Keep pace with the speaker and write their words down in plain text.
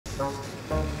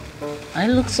I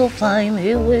look so fine,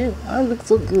 hey, well, I look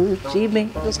so good. Jimmy,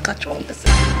 just catch one person.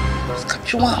 Just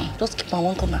catch one. Just keep on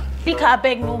one corner. Pick her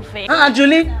beg no face.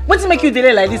 Julie, what's make you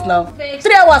delay like this now? 3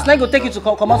 hours now go take you to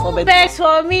come out for bed. Thanks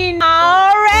for me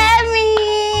now,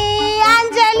 Remy,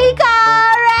 Angelica,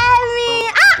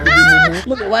 Remy.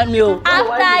 Look why me?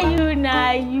 After you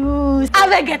na use, I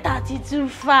will get attitude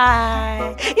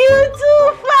fine. You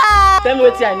too fine. Tell me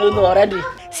what I know already.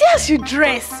 See as you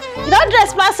dress. You don't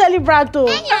dress past celebrant too.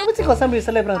 What you concern me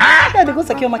celebrant? Yeah, they go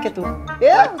secure market too.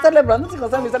 Yeah, celebrant. What you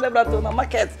concern me celebrant too? Na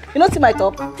market. You don't see my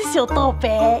top? This is your top,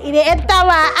 eh? It enter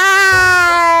my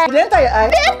eye. It enter your eye?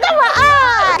 It enter my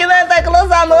eye. It enter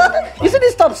closer, no? You see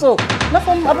this top so? Not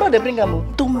from abroad they bring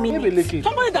them. 2 minutes.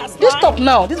 Somebody that's this top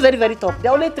now. This very top.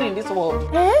 There are only 3 in this world.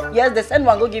 Yes, they send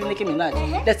one go give Nicki Minaj.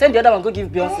 They send the other one go give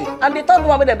Beyonce. And the third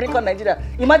one when they bring on Nigeria.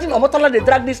 Imagine Omotola they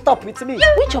drag this top with me.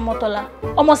 Which Omotola?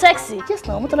 Omo sexy. Yes,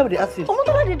 now Omotola they ask you.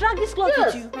 Omotola they drag this cloth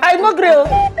with you. I no grill.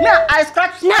 Yeah, I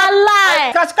scratch. Nah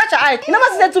lie. I scratch her eye. You never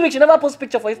see 2 weeks. You never post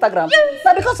picture for Instagram.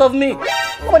 Now because of me.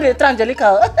 Nobody they try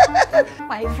Angelica.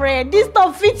 My friend, this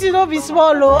top fits you, no be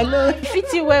small, oh. It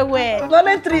fits you well. Not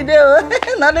only 3 days.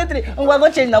 Not only 3. I'm going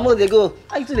to change now. They go.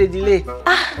 I do the delay.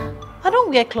 I don't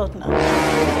wear clothes now.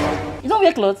 You don't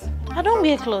wear clothes? I don't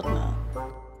wear clothes now.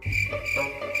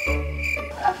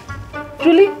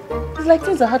 Julie, it's like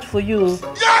things are hard for you.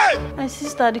 Yeah! My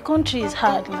sister, the country is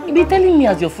hard now. You be telling me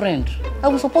as your friend. I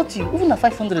will support you. Even at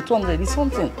 500, 200 is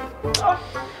something.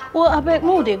 Well, I bet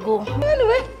more they go.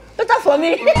 Anyway, better for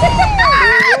me.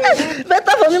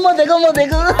 Better for me, more they go.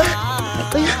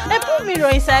 Hey, put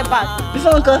mirror inside bag. This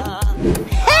one, uncle.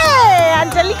 Hey,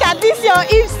 Angelica, this your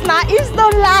hips now. Hips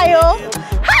don't lie, oh.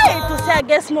 Hey, to say I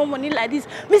get small money like this,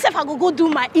 me say if I go do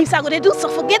my hips, I go do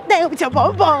suffocate them with your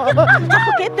bum.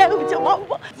 Suffocate them with your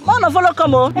bum. Man, I follow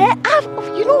come on.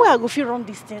 You know where I go feel run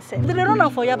this thing, sir? They run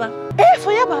out for Yaba.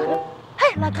 For Yaba?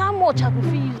 Hey, like how much I go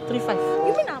feel you? 3.5.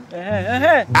 You mean I'm?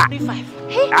 3.5.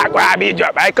 Hey. I go a big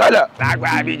job, I call up. I go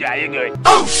a big job, you good?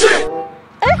 Oh shit!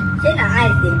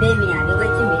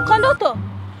 Conductor.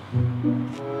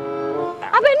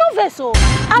 I beg no vessel.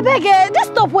 I beg this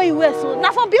top where you wear so.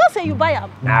 Now from Beyonce you buy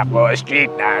am. Nah, for street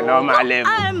now, normal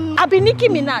level. I be Nicki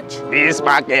Minaj. This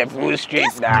market full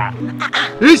street now.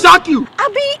 He shock you. I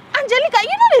be Angelica.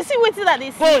 You know they see wetin that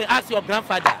they see. Go ask your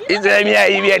grandfather. He tell me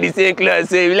I wear the same clothes,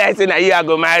 so you like say na you I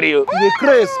go marry you. You dey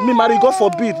craze. Me marry, God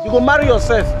forbid. You go marry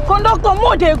yourself. Conductor,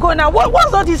 more they go now.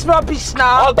 What's all this rubbish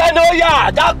now? Oh, no,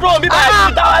 yeah. That grow me by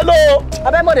hello.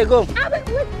 I bet more they go.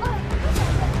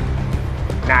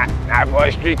 Nah,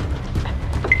 for street.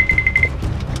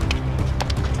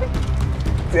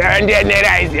 700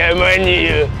 naira is your money,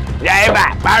 you.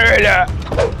 Driver, parallel.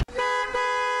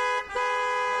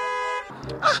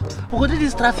 We go do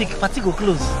this traffic, party go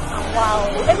close. Wow,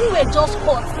 everywhere just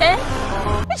hot, eh?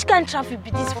 Which kind of traffic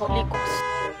be this for Lagos?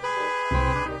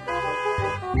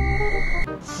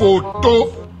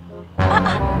 Photo.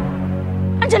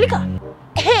 Angelica,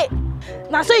 hey,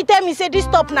 now so you tell me say this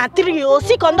top na 3 oh.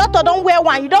 See conductor don't wear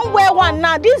one, you don't wear one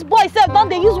now. This boy said don't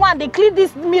they use one, they clean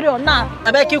this mirror now.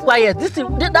 I beg keep quiet.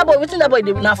 That boy, what's that boy?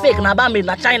 Na fake, na bambi,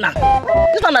 na China.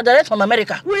 This one na direct from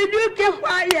America. Will you keep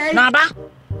quiet? Na ba?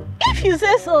 If you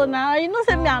say so now, you know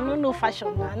say me I don't know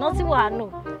fashion now. Nothing what I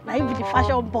know. Now you be the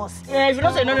fashion boss. Yeah, if you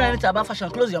don't say you don't know anything about fashion,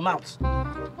 close your mouth.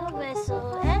 No way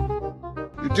so, eh?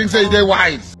 You think say they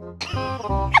wise?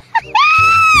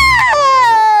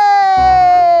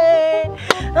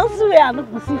 That's the way I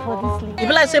look to see for this league. If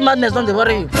you like say madness, don't they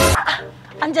worry you.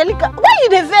 Angelica, where you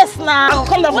the verse now? I'll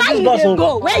come down for this bus.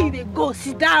 Where you dey go?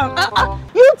 Sit down.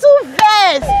 You too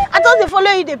verse. I thought they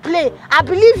follow you, they play. I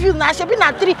believe you now. She be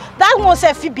na 3. That one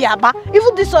say Phoebe Aba.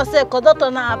 Even this one say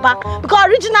conductor na Aba. Because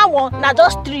original one na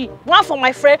just 3. One for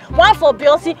my friend, one for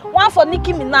Beyonce, one for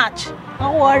Nicki Minaj.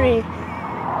 Don't worry.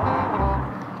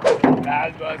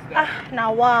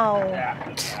 Now wow.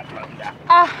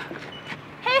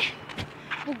 Hey.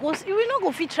 We not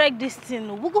go fit track this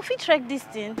thing. We go fit track this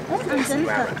thing.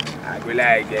 Angelica. I go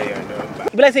like get your number. You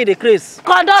be like say they craze.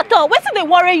 Conductor, what's the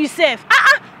worry yourself?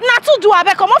 Not to do. I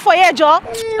be come on for here, Joe.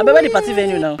 I be where the party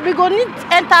venue now. We go need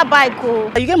enter bike.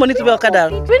 Oh. You get money to buy Okada?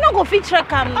 We not go fit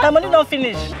track am. My money don't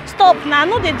finish. Stop now.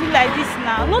 No, they do like this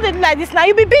now. No, they do like this now.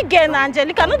 You be big girl now,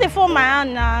 Angelica. No, they phone my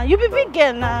hand now. You be big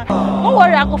girl now. Don't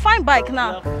worry, I go find bike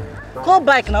now. Call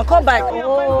bike now. Call bike.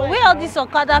 Oh, where are these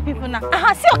Okada people now?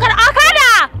 See Okada.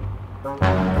 Okada!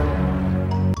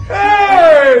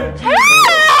 Hey!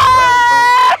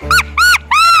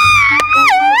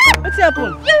 What's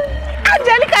happened?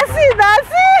 Angelica, see now,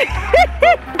 see.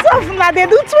 Tough now, they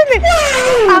do twinning.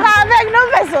 I beg no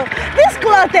vessel. This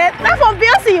cloth, not from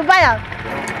Beyonce, you buy them.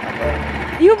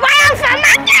 You buy them from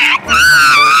market.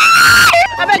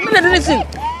 said anything.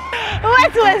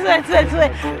 Wait.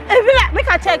 Make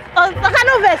I check. I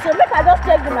can't vex, so make I just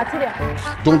check the material.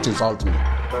 Don't insult me.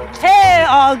 Hey,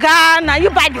 Oga, now you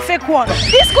buy the fake one.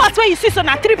 This coat where you see, so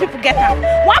now 3 people get her.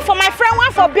 One for my friend,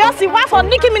 one for Beyonce, one for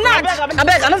Nicki Minaj. I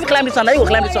beg, I don't climb this one. Now you go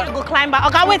climb this one. I go climb back.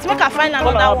 Okay, wait, make I find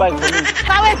another one.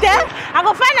 Can I wait there? I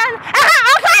go find an.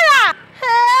 I'll find her.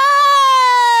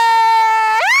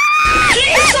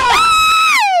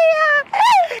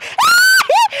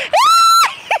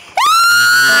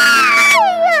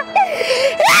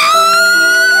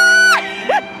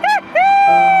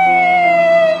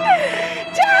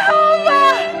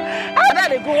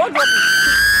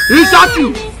 He shot you!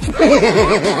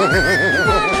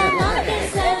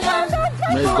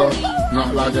 May God not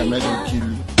allow them, make them kill you.